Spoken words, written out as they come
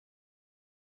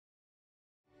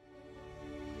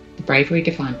The Bravery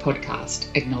Defined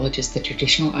podcast acknowledges the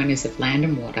traditional owners of land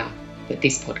and water that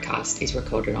this podcast is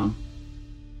recorded on.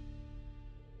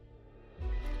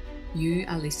 You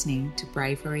are listening to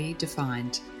Bravery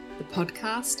Defined, the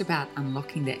podcast about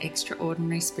unlocking the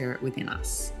extraordinary spirit within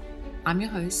us. I'm your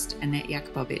host, Annette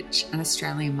Jakubowicz, an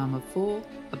Australian mum of four,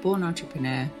 a born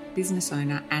entrepreneur, business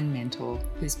owner and mentor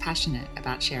who's passionate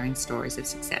about sharing stories of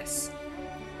success.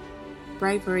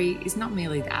 Bravery is not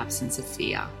merely the absence of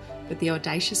fear, but the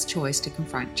audacious choice to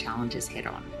confront challenges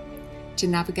head-on, to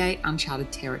navigate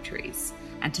uncharted territories,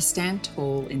 and to stand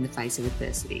tall in the face of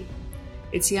adversity.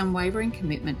 It's the unwavering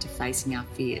commitment to facing our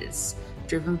fears,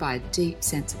 driven by a deep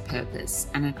sense of purpose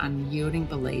and an unyielding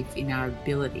belief in our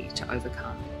ability to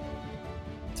overcome.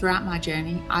 Throughout my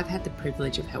journey, I've had the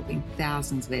privilege of helping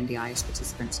thousands of NDIS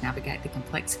participants navigate the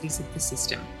complexities of the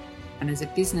system. And as a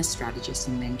business strategist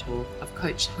and mentor, I've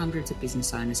coached hundreds of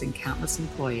business owners and countless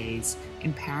employees,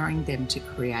 empowering them to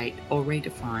create or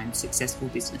redefine successful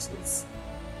businesses.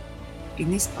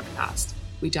 In this podcast,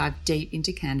 we dive deep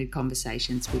into candid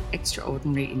conversations with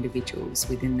extraordinary individuals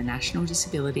within the National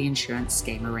Disability Insurance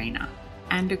Scheme arena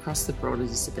and across the broader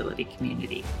disability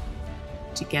community.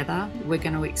 Together, we're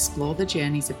going to explore the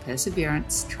journeys of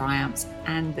perseverance, triumphs,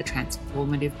 and the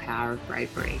transformative power of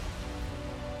bravery.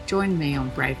 Join me on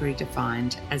Bravery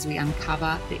Defined as we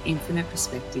uncover the infinite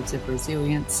perspectives of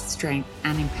resilience, strength,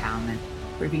 and empowerment,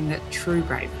 proving that true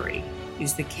bravery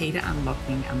is the key to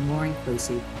unlocking a more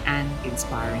inclusive and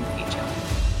inspiring future.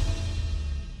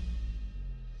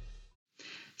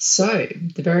 So,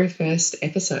 the very first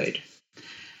episode.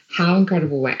 How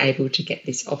incredible we're able to get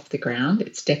this off the ground.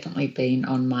 It's definitely been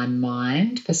on my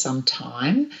mind for some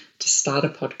time to start a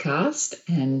podcast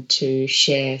and to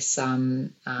share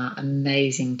some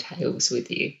amazing tales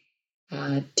with you.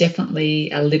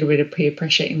 Definitely a little bit of peer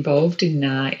pressure involved in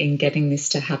getting this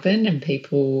to happen, and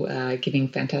people giving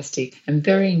fantastic and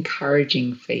very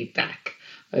encouraging feedback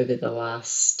over the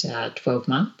last 12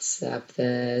 months of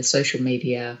the social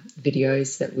media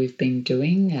videos that we've been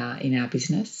doing in our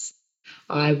business.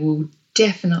 I will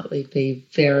definitely be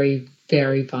very,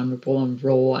 very vulnerable and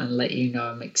raw and let you know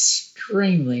I'm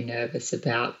extremely nervous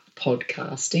about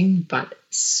podcasting, but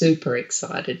super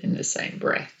excited in the same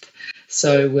breath.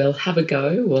 So we'll have a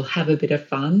go, we'll have a bit of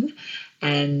fun,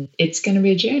 and it's going to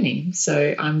be a journey.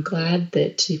 So I'm glad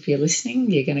that if you're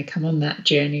listening, you're going to come on that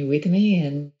journey with me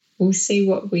and we'll see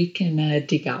what we can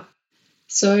dig up.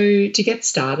 So to get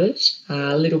started,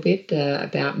 a little bit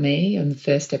about me on the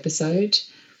first episode.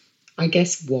 I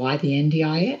guess why the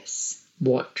NDIS?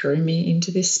 What drew me into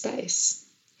this space?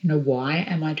 Why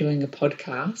am I doing a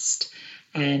podcast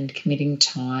and committing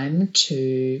time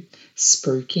to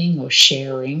spruiking or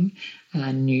sharing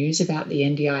news about the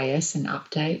NDIS and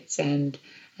updates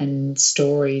and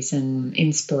stories and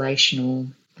inspirational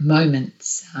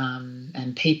moments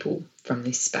and people from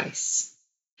this space?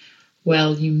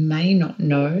 Well, you may not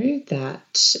know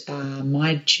that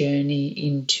my journey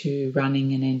into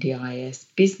running an NDIS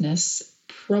business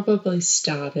probably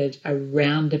started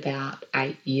around about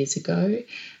 8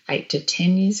 to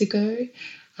 10 years ago.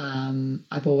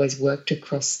 I've always worked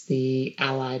across the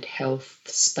allied health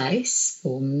space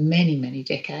for many, many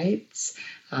decades.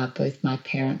 Both my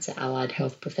parents are allied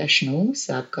health professionals.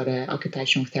 I've got an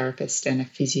occupational therapist and a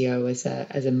physio as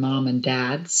a mum and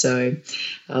dad, so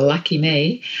lucky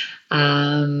me.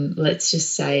 Let's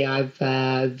just say I'm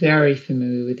very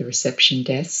familiar with the reception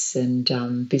desks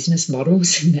and business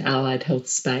models in the allied health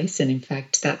space, and in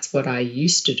fact that's what I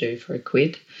used to do for a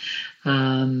quid.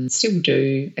 Still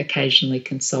do occasionally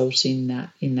consult in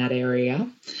that area,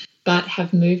 but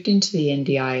have moved into the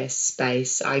NDIS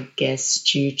space, I guess,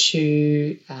 due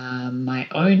to my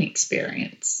own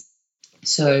experience.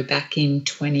 So back in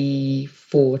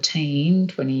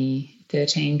 2014,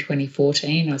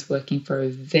 I was working for a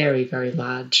very, very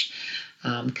large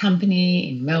company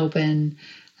in Melbourne,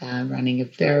 running a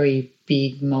very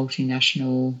big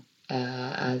multi-million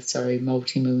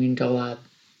dollar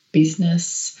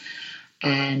business,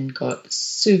 and got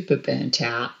super burnt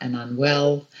out and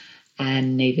unwell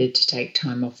and needed to take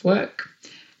time off work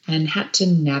and had to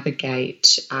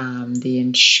navigate the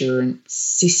insurance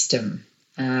system.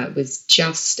 It was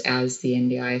just as the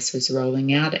NDIS was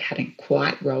rolling out. It hadn't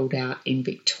quite rolled out in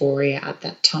Victoria at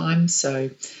that time. So,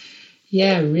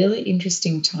 yeah, really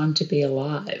interesting time to be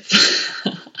alive.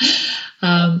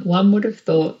 One would have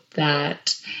thought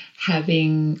that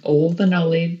having all the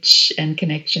knowledge and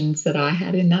connections that I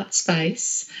had in that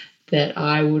space, that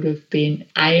I would have been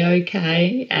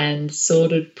A-OK and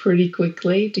sorted pretty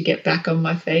quickly to get back on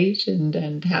my feet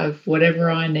and have whatever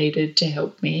I needed to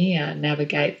help me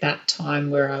navigate that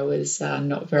time where I was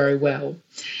not very well.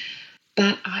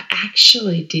 But I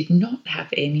actually did not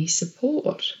have any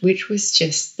support, which was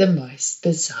just the most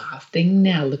bizarre thing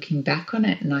now looking back on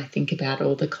it. And I think about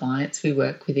all the clients we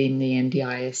work with in the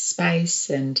NDIS space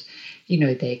and,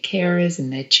 their carers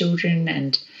and their children.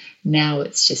 And now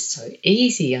it's just so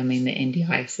easy. I mean, the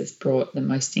NDIS has brought the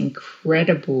most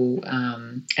incredible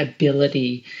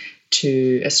ability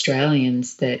to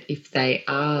Australians that if they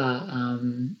are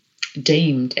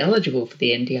deemed eligible for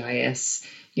the NDIS,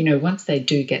 once they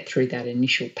do get through that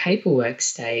initial paperwork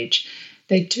stage,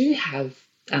 they do have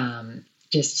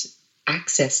just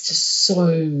access to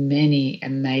so many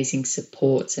amazing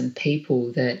supports and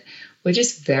people that we're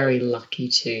just very lucky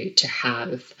to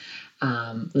have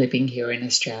living here in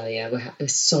Australia. We're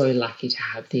so lucky to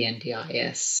have the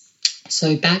NDIS.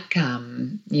 So back,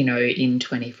 in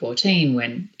 2014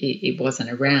 when it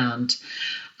wasn't around,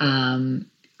 I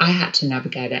had to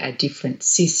navigate a different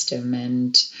system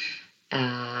and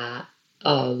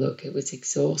it was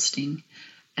exhausting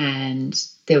and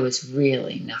there was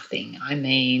really nothing. I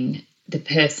mean, the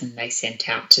person they sent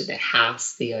out to the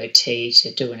house, the OT,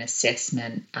 to do an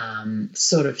assessment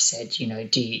sort of said, do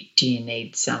you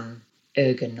need some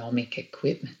ergonomic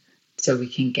equipment so we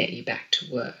can get you back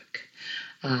to work?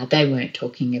 They weren't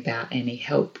talking about any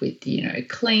help with,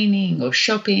 cleaning or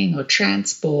shopping or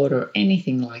transport or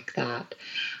anything like that.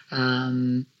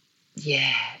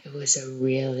 It was a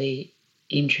really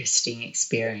interesting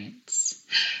experience.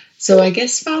 So I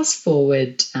guess fast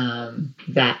forward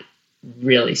that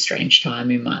really strange time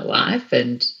in my life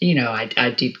and,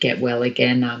 I did get well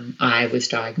again. I was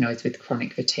diagnosed with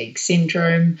chronic fatigue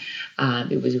syndrome.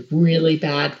 It was really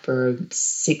bad for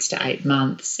 6 to 8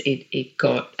 months. It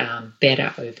got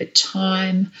better over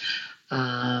time.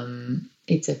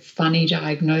 It's a funny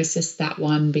diagnosis, that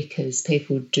one, because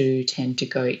people do tend to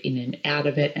go in and out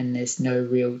of it and there's no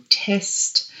real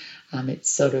test. It's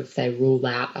sort of, they rule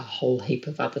out a whole heap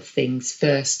of other things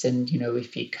first, and,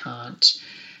 if you can't,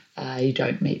 you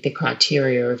don't meet the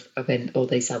criteria of all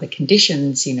these other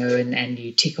conditions, and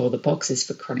you tick all the boxes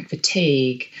for chronic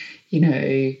fatigue,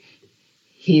 here's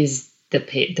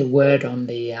the word on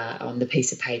the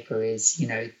piece of paper is,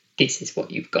 this is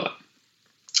what you've got.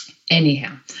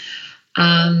 Anyhow,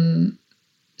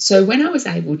 so when I was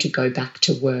able to go back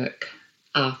to work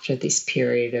after this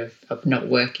period of not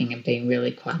working and being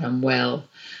really quite unwell,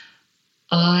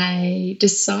 I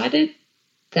decided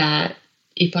that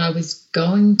if I was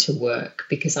going to work,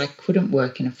 because I couldn't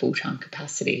work in a full-time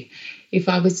capacity, if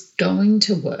I was going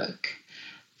to work,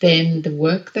 then the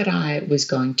work that I was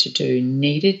going to do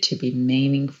needed to be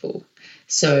meaningful.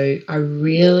 So I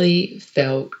really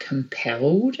felt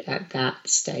compelled at that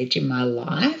stage in my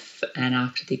life and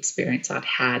after the experience I'd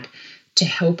had to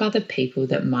help other people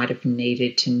that might have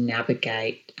needed to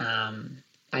navigate,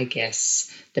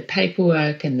 the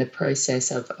paperwork and the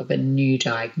process of a new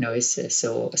diagnosis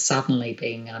or suddenly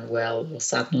being unwell or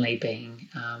suddenly being,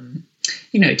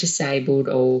 disabled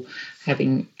or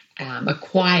having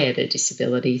acquired a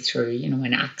disability through,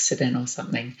 an accident or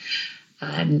something.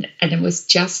 And it was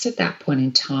just at that point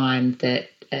in time that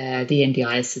the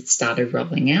NDIS had started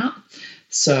rolling out.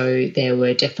 So there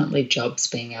were definitely jobs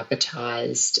being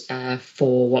advertised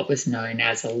for what was known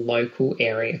as a local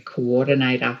area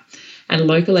coordinator. And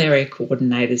local area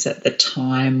coordinators at the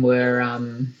time were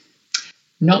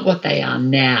not what they are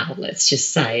now, let's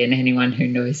just say. And anyone who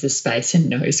knows the space and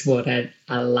knows what a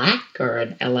LAC or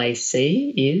an LAC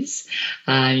is,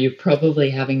 you're probably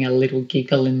having a little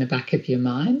giggle in the back of your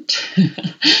mind.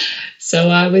 So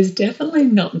I was definitely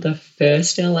not the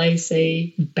first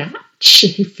LAC batch,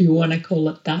 if you want to call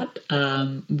it that.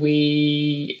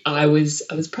 I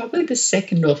was probably the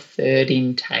second or third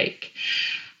intake.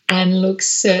 And look,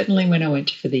 certainly when I went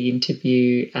for the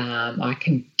interview, I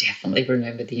can definitely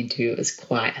remember the interview. It was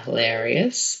quite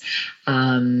hilarious.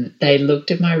 They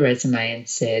looked at my resume and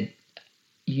said,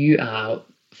 "You are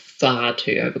far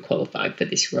too overqualified for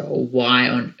this role. Why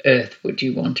on earth would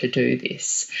you want to do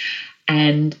this?"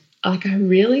 And I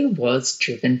really was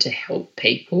driven to help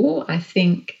people. I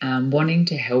think wanting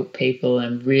to help people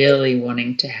and really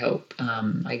wanting to help,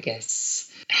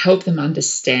 help them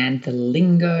understand the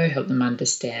lingo, help them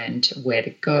understand where to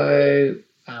go,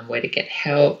 where to get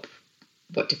help,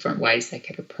 what different ways they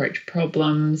could approach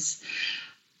problems.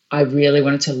 I really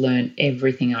wanted to learn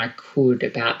everything I could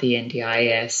about the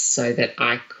NDIS so that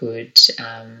I could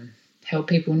help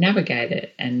people navigate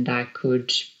it, and I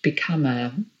could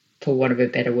become for want of a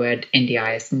better word,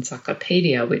 NDIS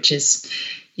encyclopedia, which is,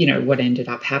 what ended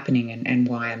up happening and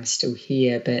why I'm still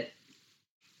here. But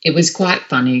it was quite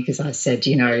funny because I said,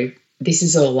 this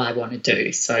is all I want to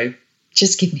do, so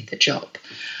just give me the job.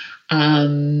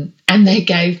 And they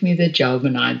gave me the job,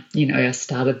 and I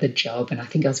started the job, and I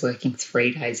think I was working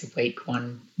 3 days a week,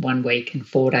 one week, and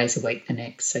 4 days a week the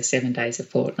next, so 7 days a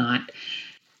fortnight.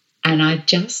 And I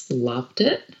just loved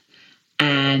it.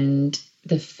 And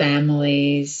the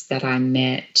families that I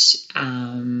met,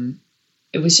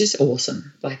 it was just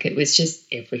awesome. Like, it was just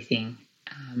everything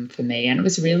for me. And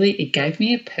it gave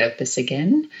me a purpose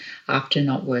again after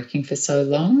not working for so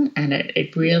long. And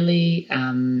it really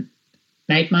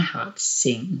made my heart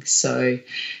sing. So,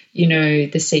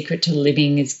 the secret to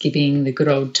living is giving, the good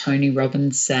old Tony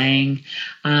Robbins saying,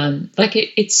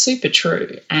 it's super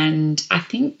true. And I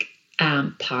think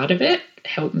part of it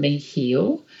helped me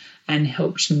heal and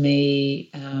helped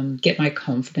me get my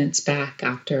confidence back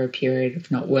after a period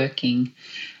of not working.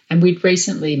 And we'd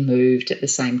recently moved at the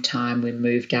same time. We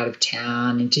moved out of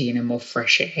town into, more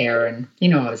fresher air. And,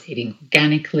 I was eating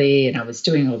organically and I was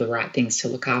doing all the right things to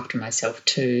look after myself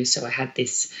too. So I had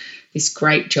this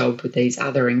great job with these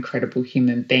other incredible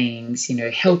human beings,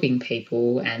 helping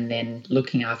people and then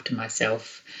looking after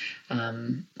myself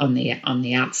on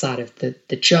the outside of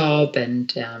the job,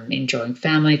 and enjoying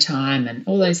family time and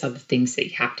all those other things that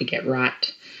you have to get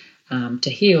right to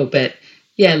heal. But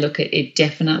yeah, look, it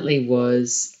definitely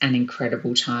was an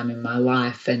incredible time in my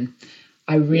life, and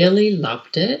I really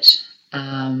loved it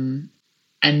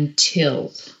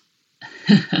until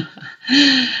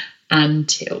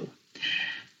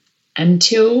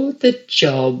the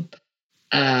job,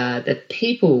 the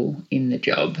people in the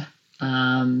job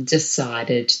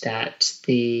decided that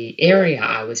the area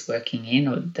I was working in,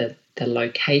 or the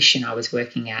location I was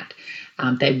working at,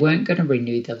 they weren't going to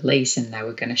renew the lease, and they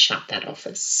were going to shut that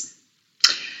office.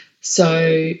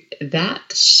 So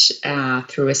that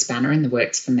threw a spanner in the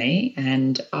works for me,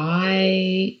 and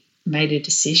I made a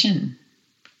decision.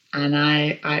 And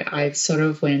I sort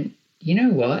of went, you know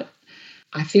what?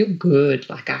 I feel good.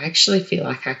 Like, I actually feel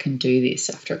like I can do this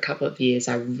after a couple of years.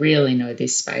 I really know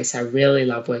this space. I really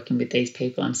love working with these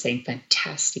people. I'm seeing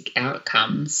fantastic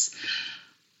outcomes.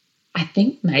 I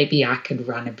think maybe I could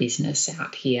run a business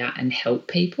out here and help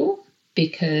people,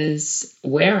 because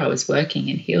where I was working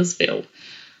in Healesville,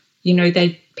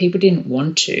 people didn't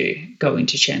want to go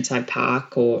into Churnside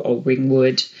Park or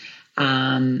Ringwood.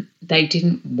 They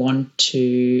didn't want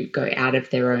to go out of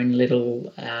their own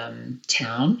little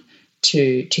town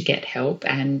to get help.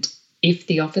 And if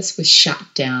the office was shut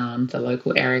down, the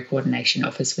local area coordination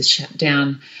office was shut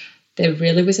down, there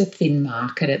really was a thin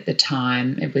market at the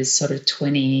time. It was sort of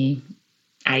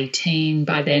 2018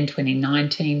 by then,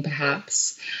 2019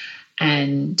 perhaps.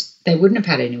 And they wouldn't have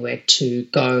had anywhere to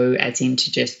go, as in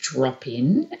to just drop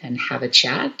in and have a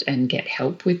chat and get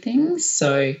help with things.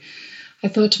 So I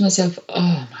thought to myself,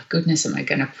 oh my goodness, am I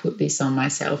going to put this on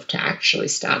myself to actually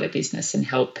start a business and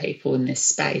help people in this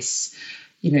space?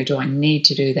 Do I need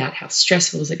to do that? How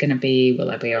stressful is it going to be?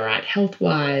 Will I be all right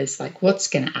health-wise? Like, what's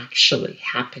going to actually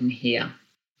happen here?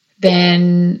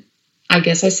 Then I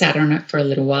guess I sat on it for a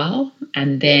little while.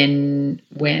 And then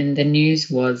when the news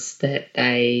was that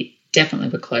they definitely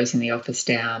were closing the office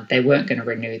down, they weren't going to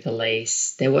renew the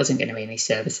lease, there wasn't going to be any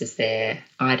services there,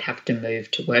 I'd have to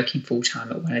move to working full-time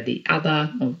at one of the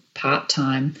other, or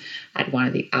part-time at one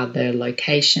of the other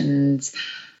locations,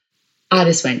 I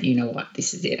just went, you know what,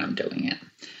 this is it, I'm doing it.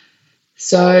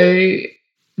 So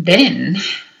then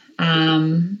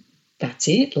that's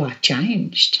it, life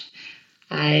changed.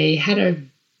 I had a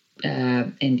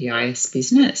NDIS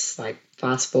business, like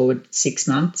fast forward 6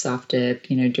 months after,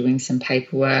 doing some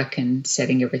paperwork and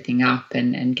setting everything up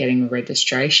and getting a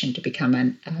registration to become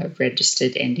a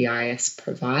registered NDIS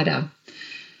provider.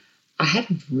 I had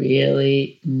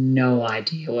really no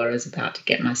idea what I was about to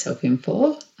get myself in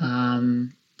for.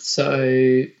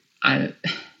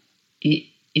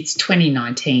 It's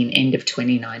 2019, end of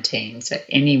 2019. So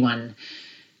anyone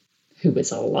who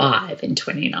was alive in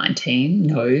 2019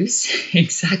 knows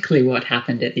exactly what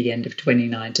happened at the end of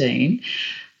 2019.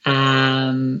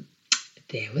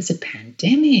 There was a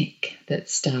pandemic that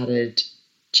started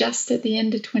just at the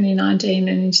end of 2019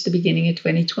 and into the beginning of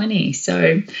 2020.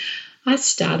 So I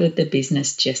started the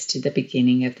business just at the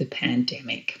beginning of the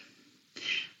pandemic,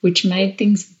 which made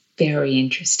things very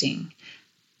interesting.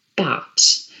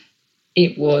 But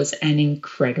it was an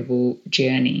incredible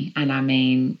journey. And I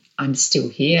mean, I'm still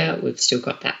here. We've still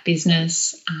got that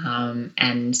business.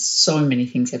 And so many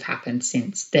things have happened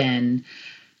since then.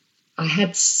 I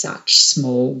had such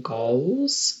small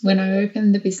goals when I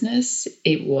opened the business.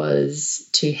 It was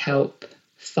to help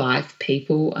 5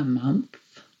 people a month.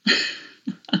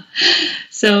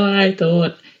 So I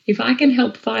thought, if I can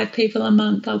help 5 people a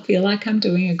month, I'll feel like I'm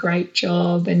doing a great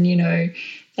job, and,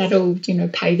 that'll,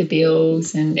 pay the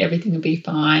bills and everything will be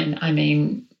fine. I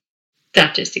mean,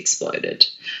 that just exploded.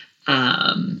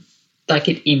 Like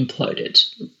it imploded.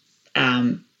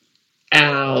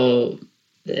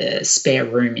 The spare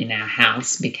room in our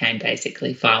house became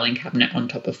basically filing cabinet on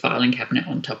top of filing cabinet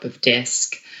on top of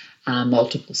desk,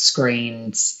 multiple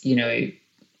screens,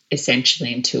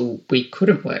 essentially until we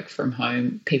couldn't work from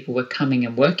home. People were coming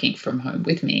and working from home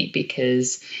with me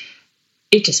because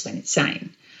it just went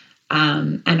insane.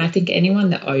 And I think anyone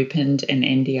that opened an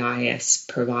NDIS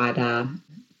provider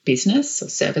business or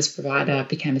service provider,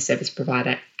 became a service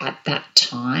provider at that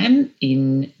time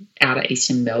in outer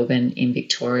eastern Melbourne in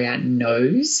Victoria,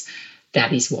 knows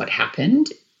that is what happened.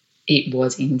 It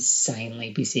was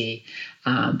insanely busy.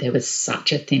 There was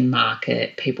such a thin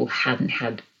market. People hadn't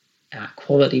had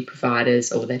quality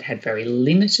providers, or they'd had very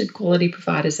limited quality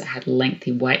providers that had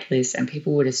lengthy wait lists, and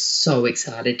people were just so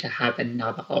excited to have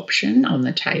another option on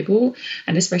the table,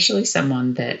 and especially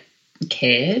someone that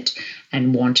cared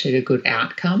and wanted a good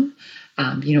outcome.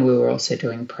 We were also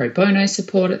doing pro bono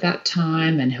support at that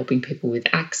time and helping people with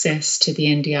access to the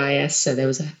NDIS. So there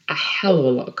was a hell of a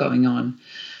lot going on.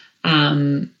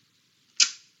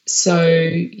 So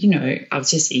I was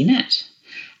just in it.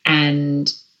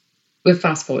 And we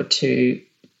fast forward to,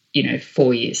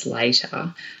 4 years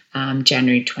later,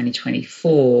 January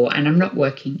 2024, and I'm not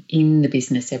working in the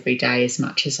business every day as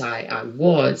much as I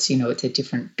was. It's a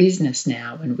different business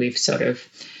now, and we've sort of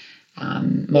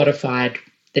modified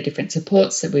the different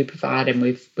supports that we provide, and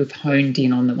we've honed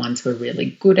in on the ones we're really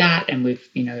good at, and we've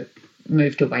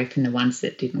moved away from the ones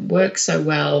that didn't work so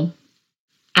well.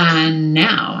 And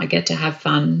now I get to have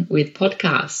fun with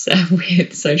podcasts,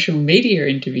 with social media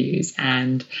interviews,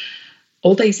 and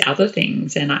all these other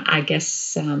things. And I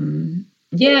guess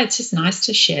it's just nice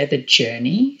to share the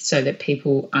journey so that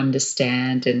people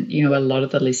understand. And, a lot of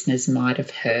the listeners might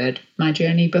have heard my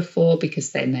journey before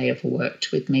because they may have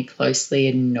worked with me closely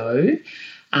and know,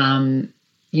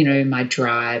 my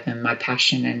drive and my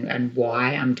passion and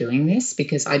why I'm doing this,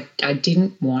 because I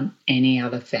didn't want any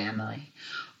other family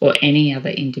or any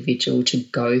other individual to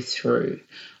go through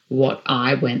what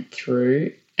I went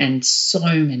through, and so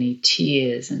many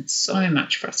tears and so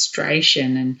much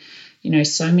frustration and,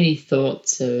 so many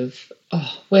thoughts of,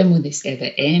 when will this ever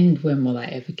end? When will I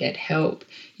ever get help?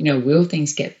 Will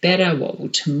things get better? What will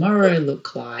tomorrow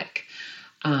look like?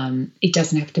 It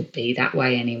doesn't have to be that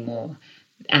way anymore.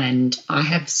 And I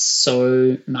have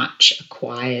so much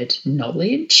acquired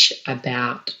knowledge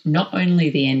about not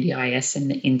only the NDIS and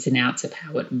the ins and outs of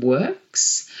how it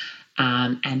works,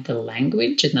 and the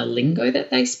language and the lingo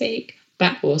that they speak,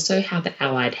 but also how the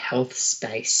allied health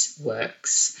space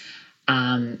works.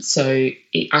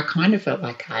 I kind of felt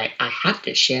like I had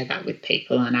to share that with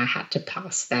people, and I had to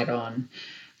pass that on.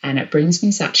 And it brings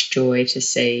me such joy to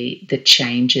see the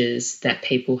changes that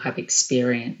people have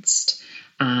experienced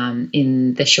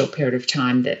in the short period of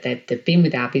time that they've been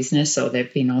with our business, or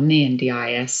they've been on the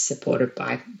NDIS supported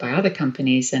by other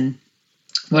companies, and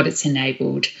what it's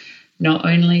enabled not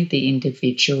only the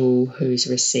individual who's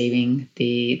receiving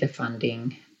the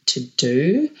funding to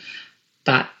do,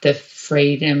 but the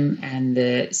freedom and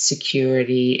the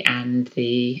security and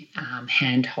the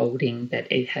hand-holding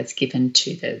that it has given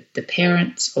to the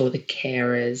parents or the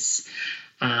carers,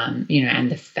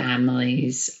 and the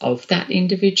families of that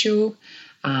individual.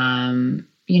 I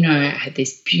had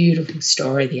this beautiful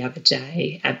story the other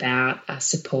day about a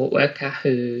support worker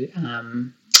who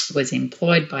was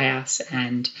employed by us,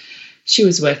 and she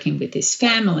was working with this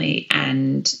family,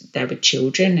 and they were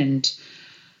children. And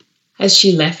as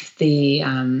she left the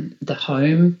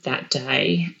home that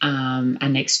day, a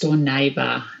next door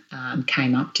neighbour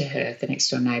came up to her, the next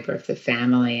door neighbour of the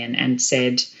family, and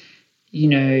said,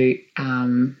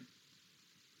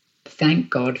 thank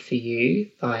God for you.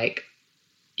 Like,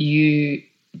 you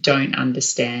don't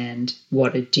understand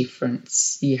what a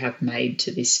difference you have made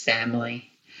to this family.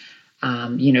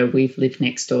 We've lived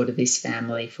next door to this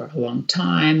family for a long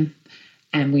time,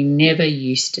 and we never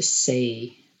used to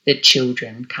see the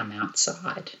children come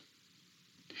outside.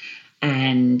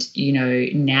 And,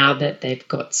 now that they've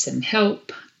got some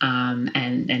help and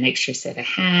an extra set of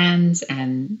hands,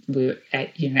 and we're,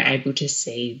 able to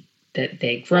see that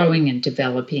they're growing and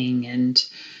developing and,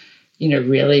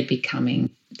 really becoming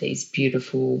these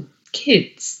beautiful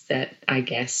kids that I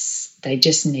guess they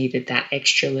just needed that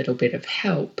extra little bit of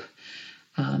help.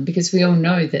 Because we all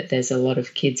know that there's a lot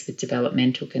of kids with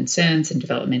developmental concerns and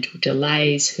developmental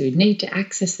delays who need to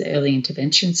access the early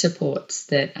intervention supports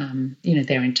that,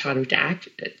 they're entitled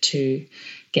to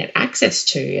get access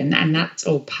to. And that's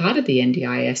all part of the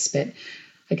NDIS. But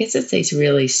I guess it's these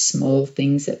really small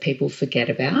things that people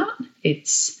forget about.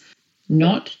 It's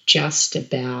not just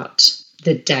about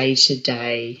the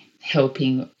day-to-day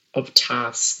helping of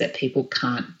tasks that people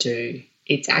can't do.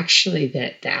 It's actually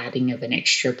the adding of an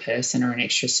extra person or an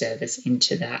extra service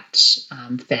into that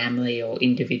family or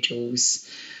individual's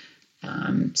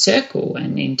circle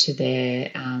and into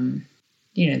their,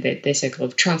 their circle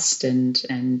of trust.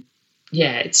 And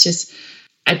it's just,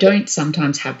 I don't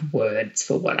sometimes have words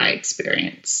for what I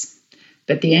experience.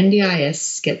 But the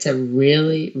NDIS gets a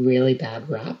really, really bad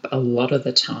rap a lot of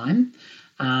the time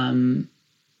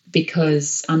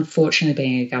because, unfortunately,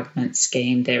 being a government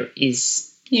scheme, there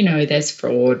is, there's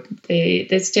fraud.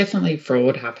 There's definitely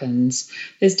fraud happens.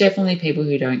 There's definitely people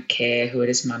who don't care, who are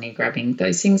just money grabbing.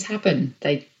 Those things happen.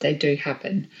 They do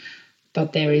happen.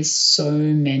 But there is so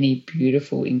many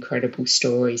beautiful, incredible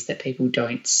stories that people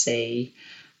don't see,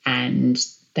 and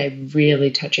they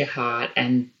really touch your heart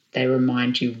and they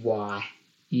remind you why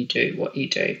you do what you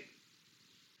do.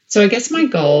 So I guess my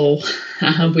goal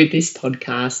with this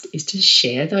podcast is to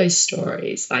share those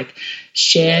stories, like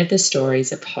share the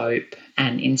stories of hope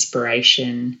and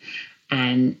inspiration,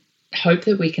 and hope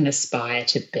that we can aspire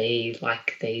to be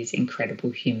like these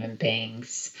incredible human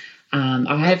beings.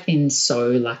 I have been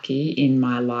so lucky in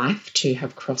my life to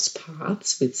have crossed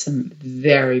paths with some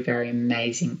very, very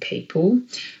amazing people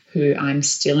who I'm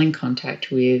still in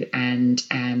contact with and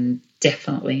am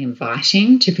definitely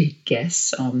inviting to be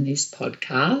guests on this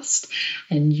podcast.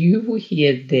 And you will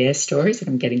hear their stories.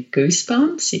 I'm getting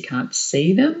goosebumps. You can't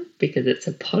see them because it's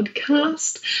a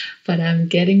podcast, but I'm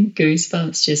getting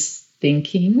goosebumps just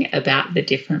thinking about the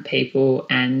different people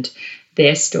and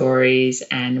their stories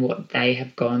and what they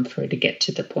have gone through to get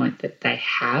to the point that they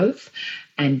have,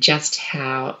 and just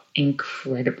how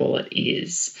incredible it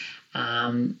is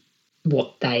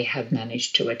what they have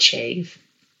managed to achieve.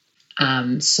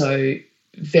 So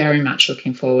very much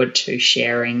looking forward to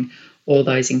sharing all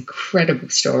those incredible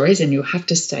stories, and you'll have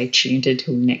to stay tuned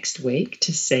until next week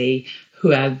to see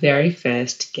who our very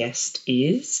first guest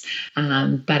is.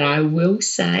 But I will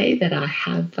say that I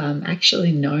have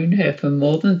actually known her for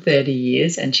more than 30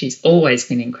 years, and she's always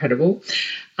been incredible.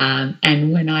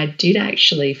 And when I did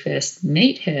actually first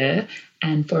meet her,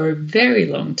 and for a very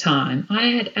long time, I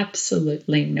had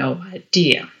absolutely no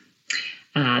idea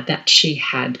that she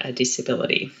had a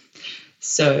disability.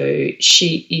 So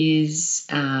she is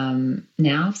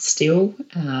now still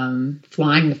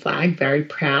flying the flag very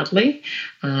proudly,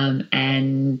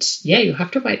 and you'll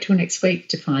have to wait till next week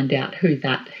to find out who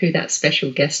that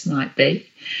special guest might be.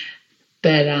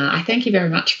 But I thank you very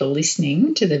much for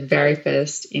listening to the very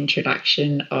first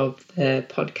introduction of the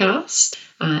podcast.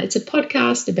 It's a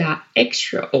podcast about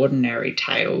extraordinary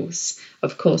tales.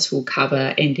 Of course, we'll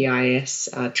cover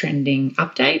NDIS trending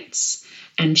updates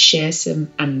and share some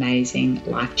amazing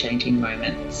life-changing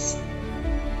moments.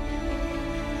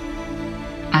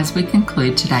 As we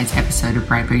conclude today's episode of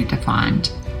Bravery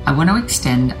Defined, I want to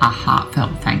extend a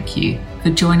heartfelt thank you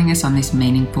for joining us on this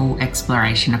meaningful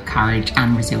exploration of courage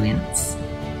and resilience.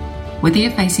 Whether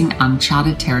you're facing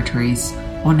uncharted territories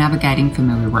or navigating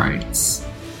familiar roads,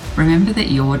 remember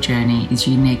that your journey is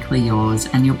uniquely yours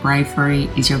and your bravery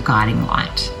is your guiding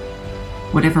light.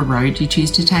 Whatever road you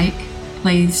choose to take,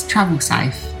 please travel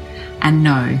safe and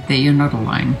know that you're not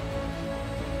alone.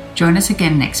 Join us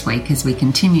again next week as we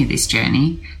continue this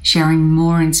journey, sharing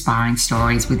more inspiring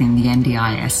stories within the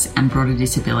NDIS and broader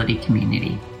disability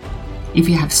community. If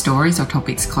you have stories or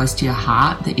topics close to your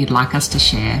heart that you'd like us to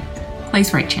share,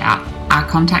 please reach out. Our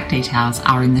contact details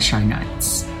are in the show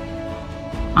notes.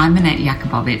 I'm Annette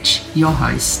Jakubowicz, your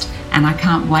host, and I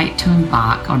can't wait to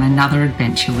embark on another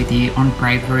adventure with you on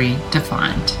Bravery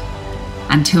Defined.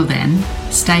 Until then,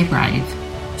 stay brave,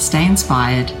 stay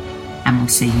inspired, and we'll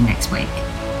see you next week.